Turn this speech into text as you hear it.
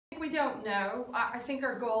don't know. I think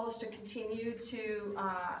our goal is to continue to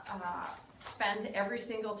spend every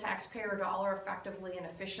single taxpayer dollar effectively and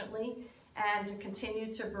efficiently, and to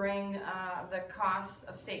continue to bring the costs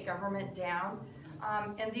of state government down.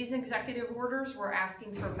 And these executive orders, we're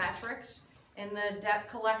asking for metrics. In the debt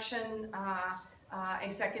collection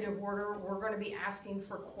executive order, we're going to be asking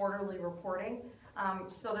for quarterly reporting,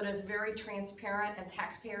 so that it's very transparent and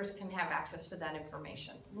taxpayers can have access to that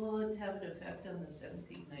information. Will it have an effect on the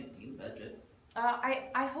 17-19 budget?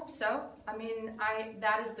 I hope so. I mean,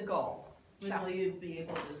 that is the goal. When will you be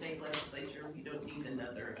able to say, legislature, we don't need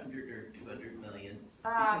another 100 or 200 million?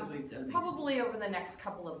 Probably over the next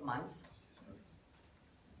couple of months.